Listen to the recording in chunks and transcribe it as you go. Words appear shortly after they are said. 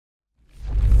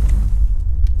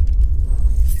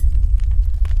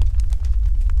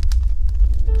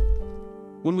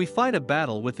When we fight a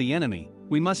battle with the enemy,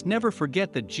 we must never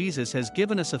forget that Jesus has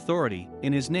given us authority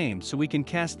in his name so we can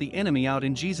cast the enemy out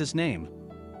in Jesus' name.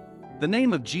 The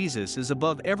name of Jesus is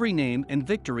above every name and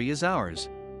victory is ours.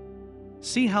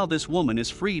 See how this woman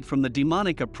is freed from the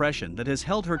demonic oppression that has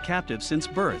held her captive since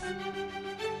birth.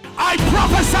 I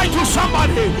prophesy to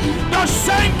somebody, the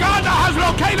same God that has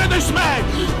located this man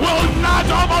will not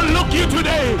overlook you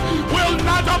today, will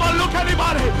not overlook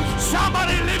anybody.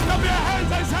 Somebody lift up your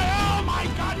hands and say, oh my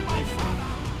God, my Father.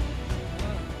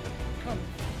 Come.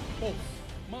 Oh,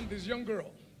 Mom, this young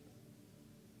girl.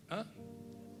 Huh?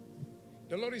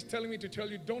 The Lord is telling me to tell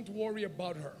you, don't worry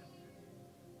about her.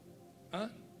 Huh?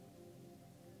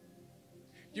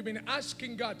 You've been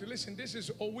asking God to listen.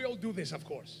 We all do this, of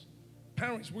course.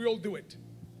 Parents, we all do it.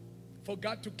 For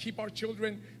God to keep our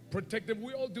children, protect them.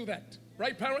 We all do that.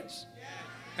 Right, parents?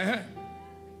 Yes.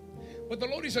 But the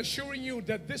Lord is assuring you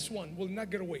that this one will not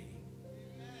get away.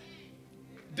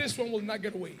 This one will not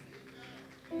get away.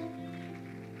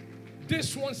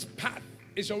 This one's path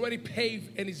is already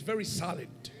paved and is very solid.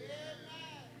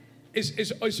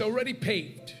 It's already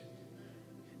paved.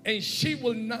 And she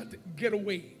will not get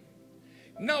away.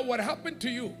 Now, what happened to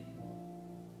you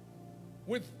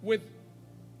with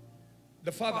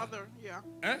the father? Yeah.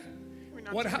 Eh?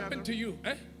 What together. happened to you?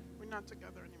 Eh? We're not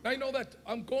together anymore. I know that.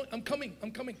 I'm coming.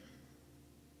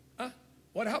 Huh?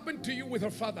 What happened to you with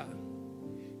her father?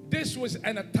 This was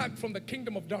an attack from the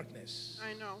kingdom of darkness.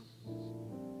 I know.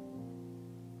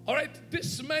 All right.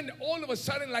 This man, all of a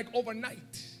sudden, like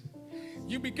overnight,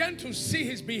 you began to see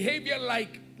his behavior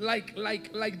like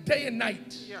day and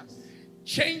night. Yes.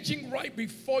 Changing right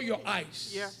before your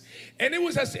eyes. Yes. And it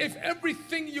was as if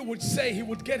everything you would say, he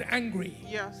would get angry.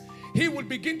 Yes. He would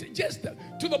begin to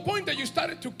to the point that you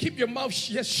started to keep your mouth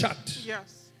shut.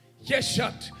 Yes. Yes,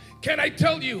 shut. Can I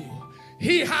tell you,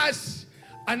 he has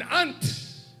an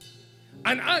aunt.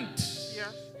 An aunt.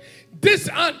 Yes. This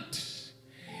aunt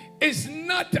is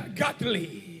not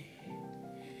godly.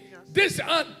 Yes. This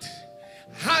aunt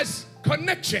has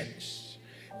connections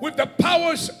with the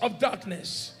powers of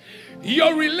darkness.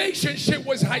 Your relationship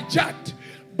was hijacked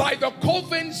by the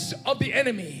covens of the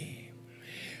enemy.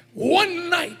 One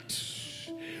night,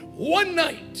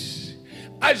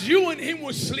 as you and him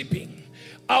were sleeping,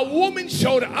 a woman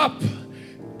showed up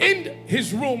in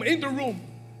the room,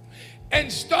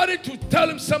 and started to tell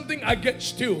him something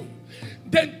against you.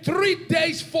 Then 3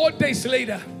 days, 4 days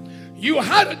later, you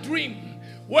had a dream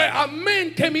where a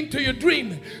man came into your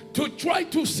dream to try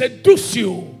to seduce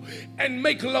you and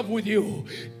make love with you.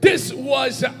 This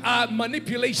was a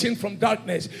manipulation from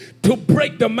darkness to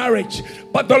break the marriage.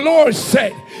 But the Lord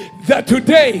said that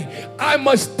today I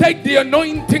must take the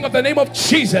anointing of the name of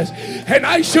Jesus and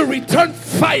I shall return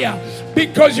fire,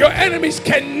 because your enemies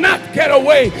cannot get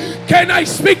away. Can I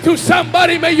speak to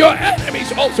somebody? May your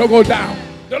enemies also go down.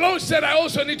 The Lord said I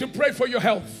also need to pray for your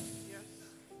health. Yes.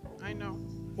 I know.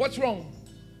 What's wrong?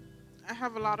 I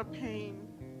have a lot of pain.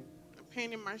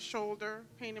 Pain in my shoulder,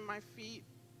 pain in my feet.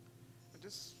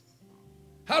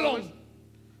 How long?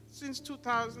 Since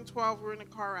 2012, we're in a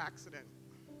car accident.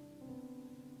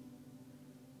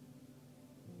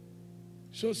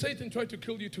 So Satan tried to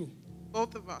kill you too?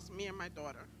 Both of us, me and my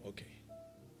daughter. Okay.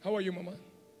 How are you, Mama?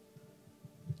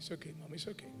 It's okay, Mama. It's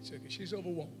okay. It's okay. She's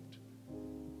overwhelmed.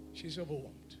 She's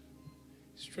overwhelmed.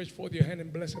 Stretch forth your hand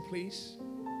and bless her, please.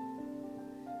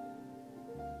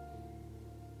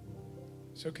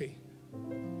 It's okay.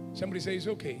 Somebody say it's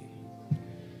okay.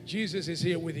 Jesus is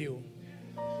here with you.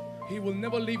 He will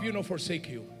never leave you nor forsake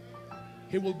you.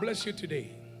 He will bless you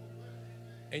today.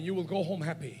 And you will go home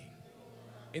happy.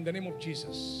 In the name of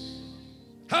Jesus.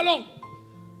 How long?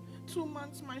 2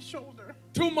 months, my shoulder.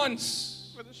 2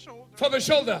 months. For the shoulder. For the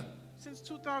shoulder. Since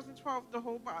 2012, the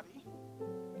whole body.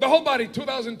 The whole body,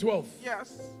 2012.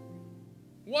 Yes.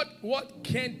 What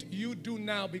can't you do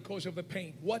now because of the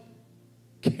pain? What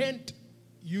can't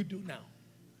you do now?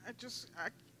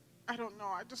 I don't know.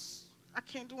 I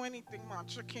can't do anything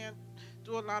much. I can't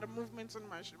do a lot of movements in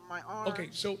my arms. Okay,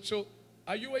 so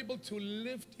are you able to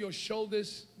lift your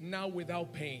shoulders now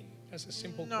without pain? That's a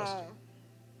simple question.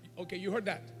 Okay, you heard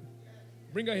that.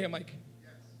 Bring her here, Mike.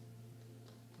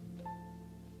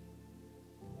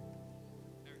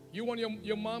 You want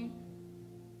your mom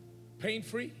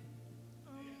pain-free?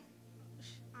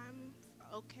 I'm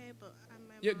okay, but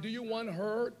yeah, do you want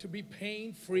her to be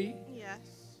pain-free? Yes.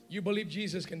 You believe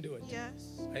Jesus can do it?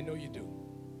 Yes. I know you do.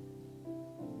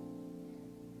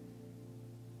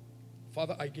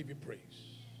 Father, I give you praise.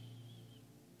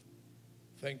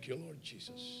 Thank you, Lord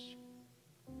Jesus.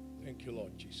 Thank you,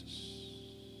 Lord Jesus.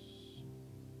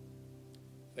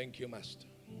 Thank you, Master.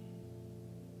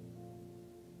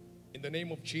 In In the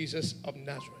name of Jesus of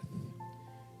Nazareth,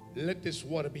 let this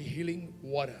water be healing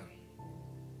water.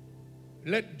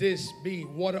 Let this be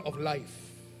water of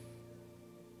life.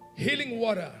 Healing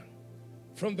water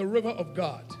from the river of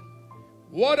God.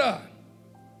 Water,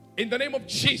 in the name of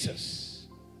Jesus,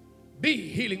 be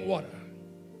healing water.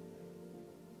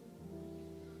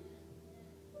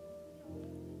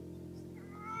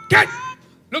 Get!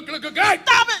 Look, get!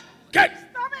 Stop it! Get!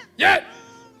 Stop it! Yeah!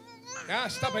 Yeah,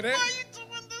 stop it there. Why are you doing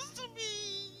this to me?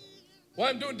 Why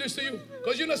I'm doing this to you?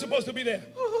 Because you're not supposed to be there.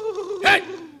 Hey!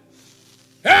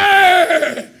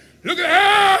 Hey! Look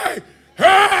at,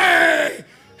 hey!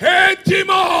 Hey,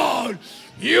 demon!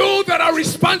 You that are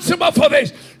responsible for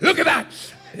this, look at that.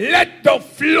 Let the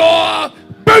floor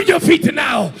burn your feet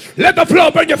now. Let the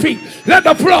floor burn your feet. Let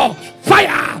the floor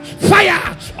fire,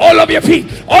 fire. All of your feet,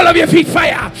 fire. All of your feet,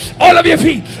 fire.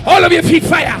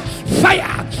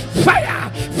 Fire,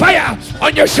 fire, fire.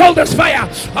 On your shoulders, fire.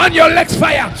 On your legs,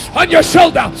 fire. On your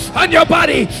shoulder, on your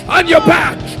body, on your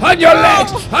back, on your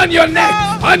legs, on your neck,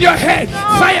 on your head.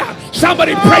 Fire.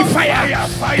 Somebody pray fire.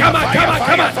 Come on. Come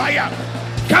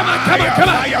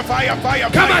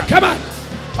on. Come on.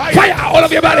 Fire all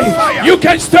of your body. You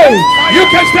can stay. You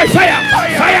can stay.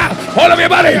 Fire all of your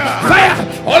body. Fire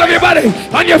all of your body.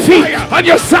 On your feet. On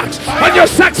your socks. On your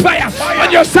socks. Fire.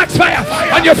 On your socks. Fire.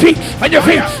 On your feet. On your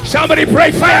feet. Somebody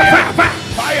pray fire.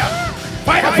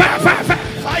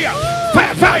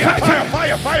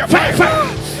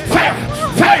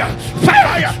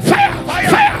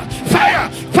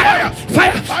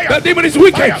 The demon is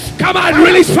wicked. Come on,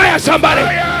 release fire, somebody.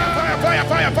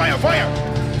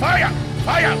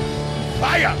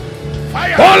 Fire.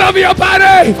 All of your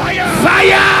body.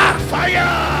 Fire.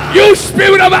 You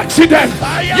spirit of accident.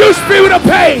 You spirit of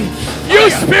pain. You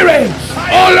spirit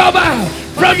all over.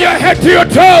 From your head to your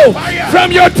toe.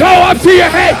 From your toe up to your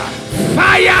head.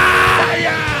 Fire.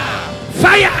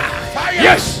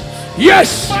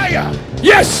 Yes.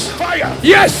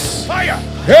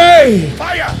 Hey.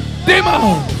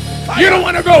 Demon. You don't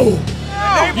want to go.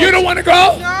 No. You don't want to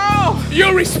go? No.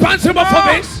 You're responsible for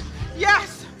this?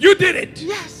 Yes. You did it?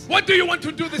 Yes. What do you want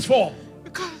to do this for?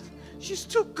 Because she's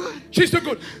too good. She's too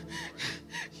good.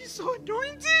 She's so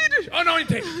anointed.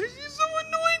 Anointed. She's so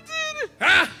anointed.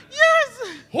 Huh? Yes.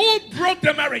 Who broke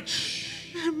the marriage?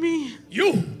 Me.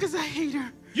 You. Because I hate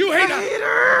her. You hate her? I hate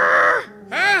her.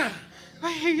 Huh?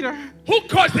 I hate her. Who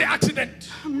caused the accident?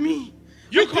 Me.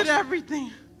 You I caused did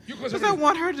everything. You caused Because I everything.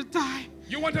 want her to die.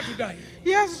 You want her to die?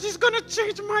 Yes, she's going to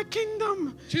change my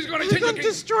kingdom. She's going to change your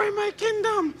kingdom. Destroy my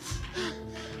kingdom.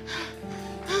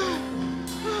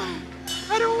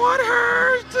 I don't want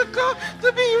her to go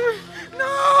to be.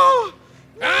 No.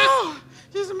 Huh?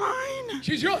 She's mine.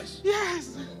 She's yours.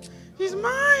 Yes. She's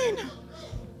mine.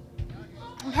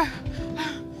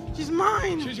 She's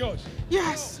mine. She's yours.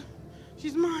 Yes.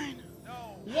 She's mine.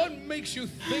 What makes you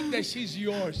think that she's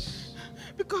yours?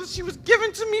 Because she was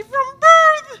given to me from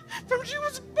birth. From she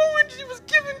was born, she was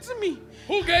given to me.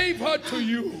 Who gave her to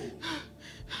you?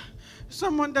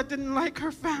 Someone that didn't like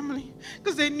her family,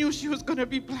 because they knew she was going to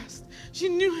be blessed.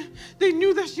 They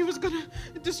knew that she was going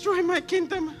to destroy my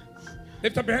kingdom.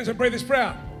 Lift up your hands and pray this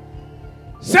prayer.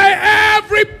 Say,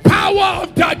 every power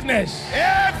of darkness.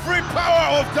 Every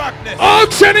power of darkness.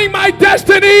 Auctioning my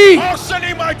destiny.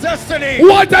 Auctioning my destiny.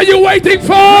 What are you waiting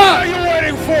for? What are you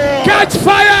waiting for? Catch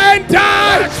fire and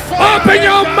die. Fire Open and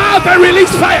your die. mouth and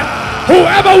release fire.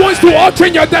 Whoever wants to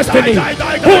auction your destiny,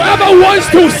 whoever wants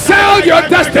to sell your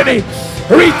destiny,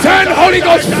 return Holy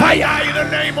Ghost fire. In the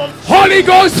name of Holy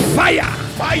Ghost fire.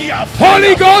 fire.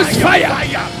 Holy Ghost fire.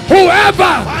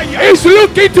 Whoever is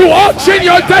looking to auction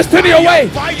your destiny away,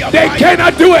 they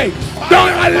cannot do it.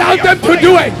 Don't allow them to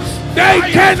do it. They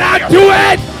cannot do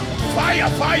it. Fire.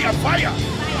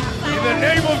 In the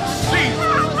name of Jesus.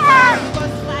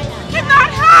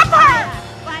 Cannot have her.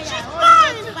 She's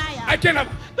mine. I cannot.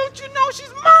 Don't you know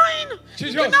she's mine?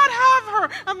 She's You yours. cannot have her.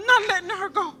 I'm not letting her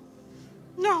go.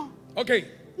 No. Okay,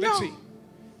 let's No. see.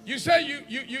 You say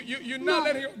you're not No.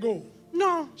 letting her go.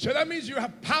 No. So that means you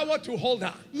have power to hold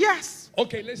her. Yes.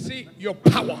 Okay, let's see your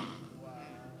power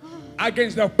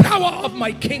against the power of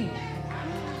my king.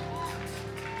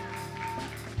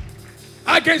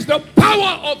 Against the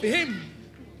power of him.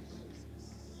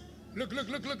 Look.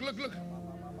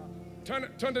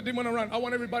 Turn the demon around. I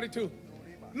want everybody to.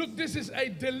 Look, this is a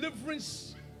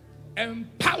deliverance and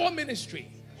power ministry.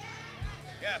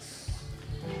 Yes.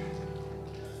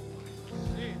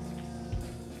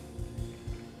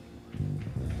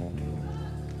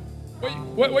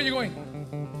 Where are you going?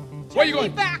 Where are you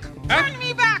going? Turn me back. Huh? Turn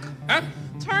me back. Huh?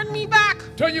 Turn me back.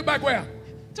 Turn you back where?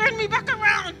 Turn me back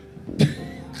around.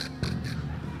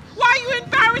 Why are you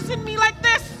embarrassing me like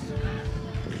this?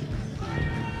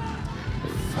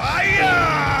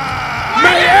 Fire!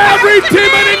 May every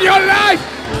demon in your life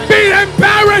be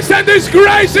embarrassed and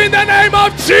disgraced in the name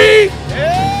of Jesus.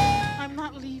 I'm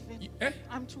not leaving.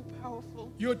 I'm too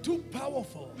powerful. You're too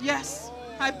powerful. Yes,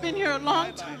 I've been here a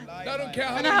long time. I don't care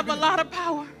how And I have a lot of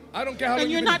power. I don't care how long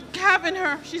And you're not having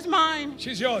her. She's mine.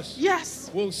 She's yours. Yes.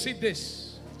 We'll see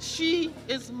this. She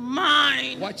is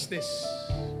mine. Watch this.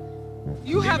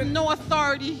 You have no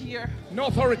authority here. No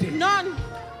authority. None.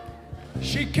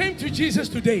 She came to Jesus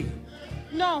today.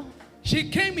 No. She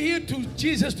came here to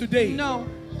Jesus today. No.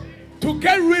 To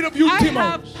get rid of you I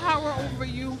demons. have power over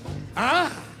you.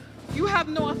 Ah. You have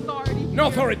no authority. No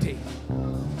authority.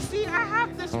 See, I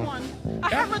have this one. I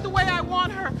have her the way I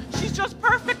want her. She's just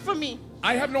perfect for me.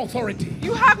 I have no authority.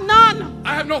 You have none.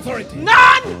 I have no authority.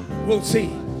 None. We'll see.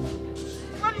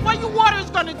 What your water is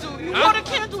going to do? Your water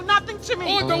can't do nothing to me.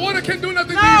 Oh, the water can do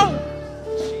nothing to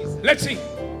you. Let's see.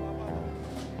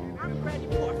 I'm ready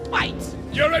for a fight.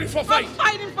 You're ready for a fight? I'm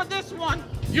fighting for this one.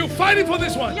 You're fighting for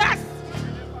this one? Yes.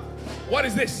 What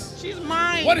is this? She's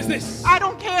mine. What is this? I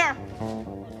don't care.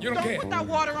 You don't care? Don't put that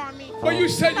water on me. But you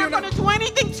said you're not going to do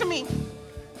anything to me.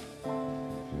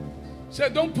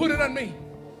 Said don't put it on me.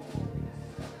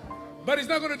 But it's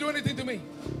not going to do anything to me.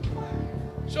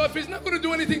 So if it's not going to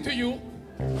do anything to you,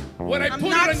 when I put it on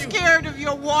you... I'm not scared of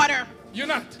your water. You're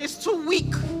not? It's too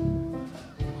weak.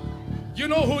 You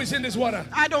know who is in this water?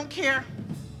 I don't care.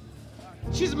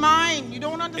 She's mine. You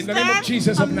don't understand? In the name of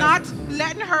Jesus of Nazareth. I'm not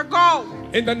letting her go.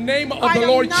 In the name of the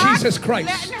Lord Jesus Christ.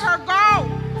 Letting her go.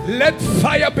 Let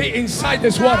fire be inside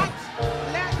this water.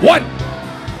 1,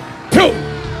 2,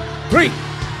 3.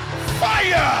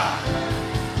 Fire!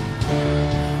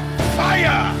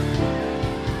 Fire!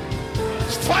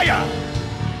 Fire!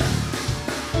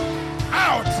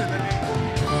 Out in the name.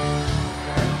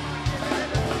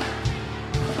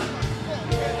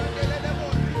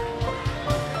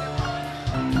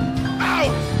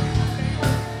 Out!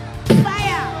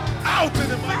 Fire! Out in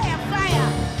the fire! Fire!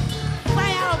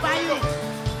 Fire over you!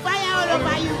 Fire all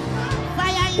over you!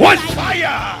 Fire inside. 1,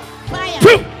 fire! Fire! 2,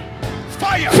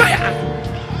 fire! Fire!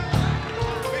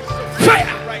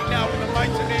 Fire! Right now in the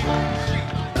mighty name of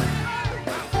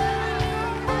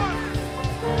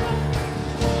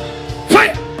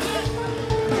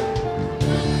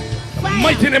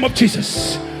mighty name of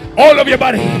Jesus. All of your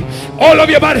body, all of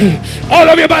your body, all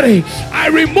of your body. I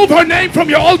remove her name from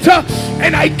your altar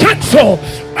and I cancel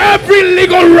every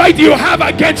legal right you have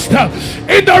against her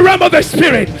in the realm of the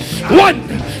spirit. 1,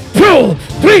 2,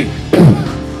 3.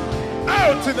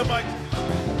 Out in the mighty.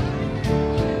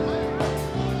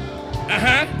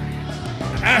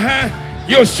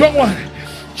 You're a strong one.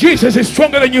 Jesus is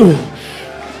stronger than you.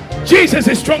 Jesus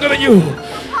is stronger than you.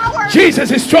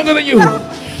 Jesus is stronger than you.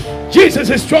 Jesus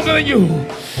is stronger than you.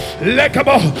 Let come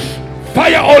on.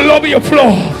 Fire all over your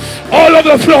floor. All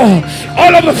over the floor.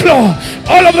 All over the floor.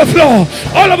 All over the floor.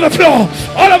 All over the floor.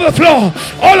 All over the floor.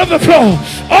 All over the floor.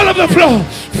 All over the floor.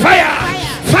 Fire.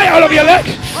 Fire all over your legs.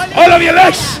 All over your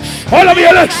legs. All over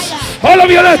your legs. All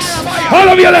over your legs. All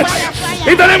over your legs.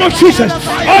 In the name of Jesus.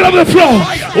 All over the floor.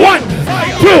 1,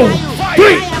 2,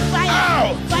 3.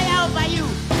 Fire over you.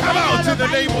 Come out in the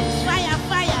name of Jesus. Fire,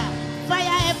 fire.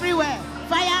 Fire everywhere.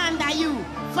 Fire under you.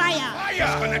 Fire.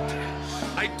 Disconnect.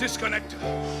 I disconnect.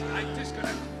 I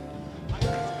disconnect.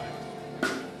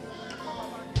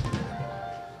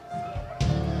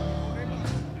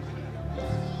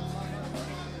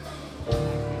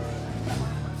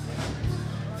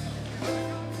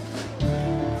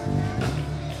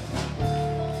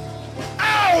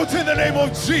 Out in the name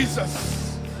of Jesus.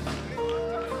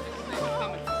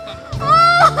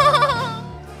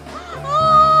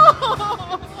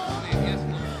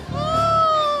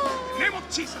 Name of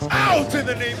Jesus. Out in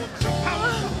the name of Jesus.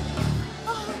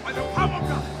 By the power of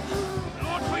God.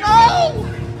 Lord, for your No!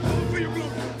 Lord, for your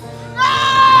glory.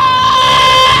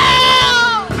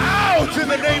 Out in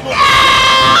the name of No!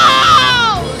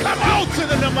 Come out in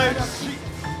the name of Jesus.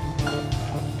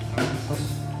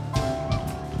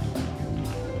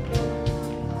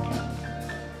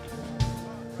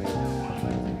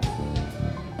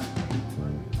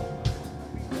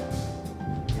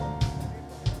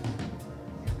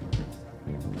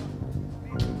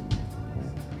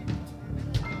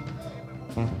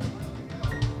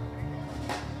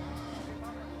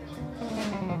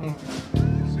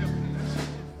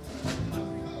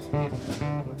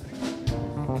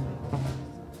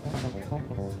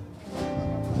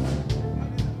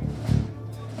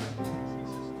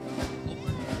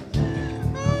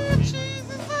 Oh,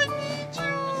 Jesus, I need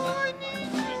you. I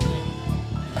need you.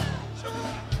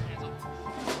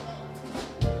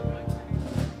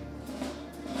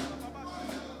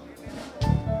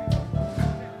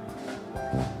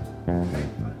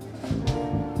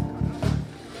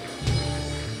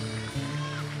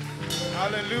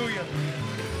 Hallelujah.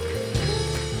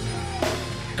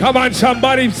 Come on,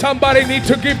 somebody. Somebody need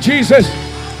to give Jesus.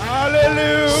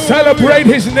 Hallelujah. Celebrate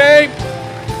his name.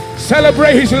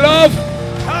 Celebrate his love.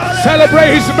 Hallelujah.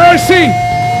 Celebrate his mercy.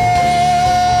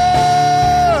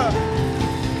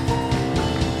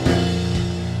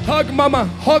 Hug mama.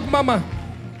 Hug mama.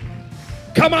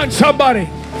 Come on, somebody.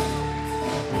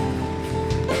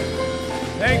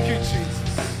 Thank you, Jesus.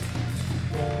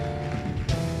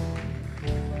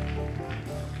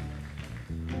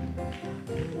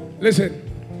 Listen.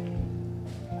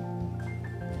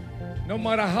 No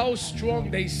matter how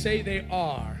strong they say they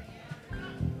are,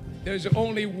 there's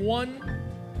only one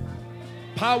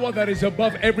power that is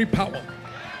above every power.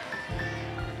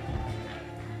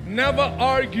 Never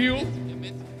argue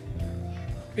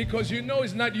because you know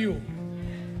it's not you.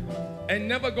 And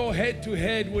never go head to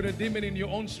head with a demon in your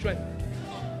own strength.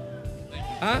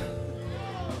 Huh?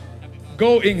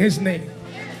 Go in his name.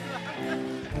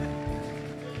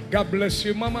 God bless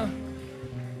you, mama.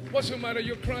 What's the matter?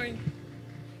 You're crying?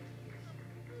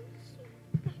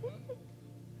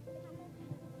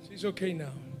 She's okay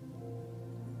now.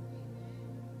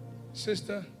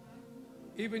 Sister,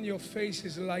 even your face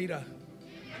is lighter.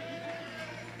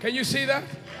 Can you see that?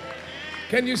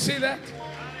 Can you see that?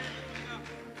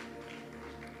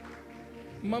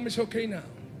 Mom is okay now.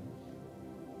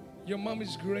 Your mom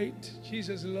is great.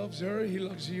 Jesus loves her. He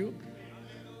loves you.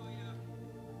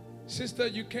 Sister,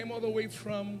 you came all the way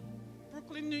from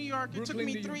Brooklyn, New York. It took Brooklyn,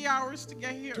 me New 3 hours to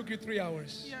get here. Took you 3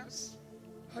 hours. Yes.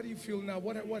 How do you feel now?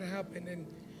 What happened,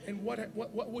 and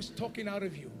what was talking out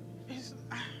of you? It's,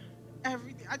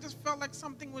 everything. I just felt like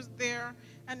something was there,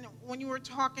 and when you were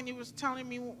talking, it was telling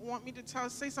me, want me to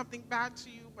say something bad to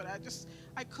you, but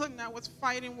I couldn't. I was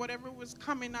fighting whatever was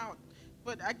coming out,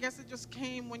 but I guess it just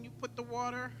came when you put the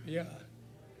water. Yeah.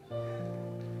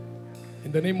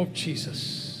 In the name of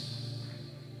Jesus.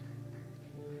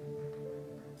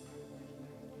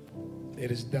 It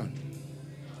is done.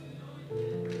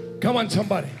 Come on,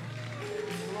 somebody.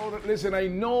 Lord, listen, I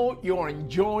know you're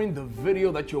enjoying the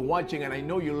video that you're watching, and I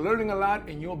know you're learning a lot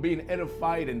and you're being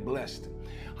edified and blessed.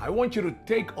 I want you to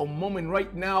take a moment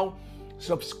right now,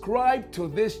 subscribe to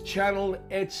this channel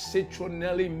at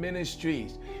Citronnelli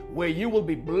Ministries, where you will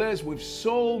be blessed with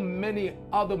so many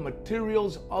other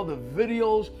materials, other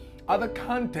videos, other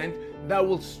content that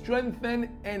will strengthen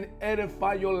and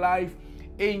edify your life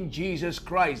in Jesus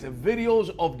Christ. The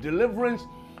videos of deliverance,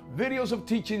 videos of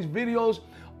teachings, videos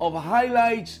of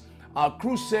highlights,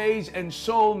 crusades, and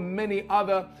so many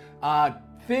other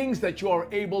things that you are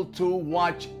able to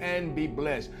watch and be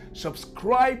blessed.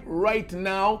 Subscribe right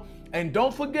now, and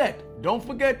don't forget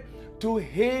to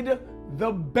hit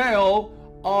the bell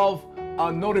of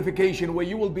notification, where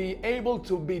you will be able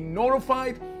to be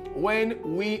notified when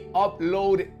we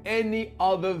upload any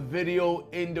other video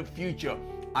in the future.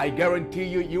 I guarantee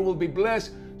you, you will be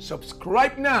blessed.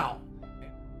 Subscribe now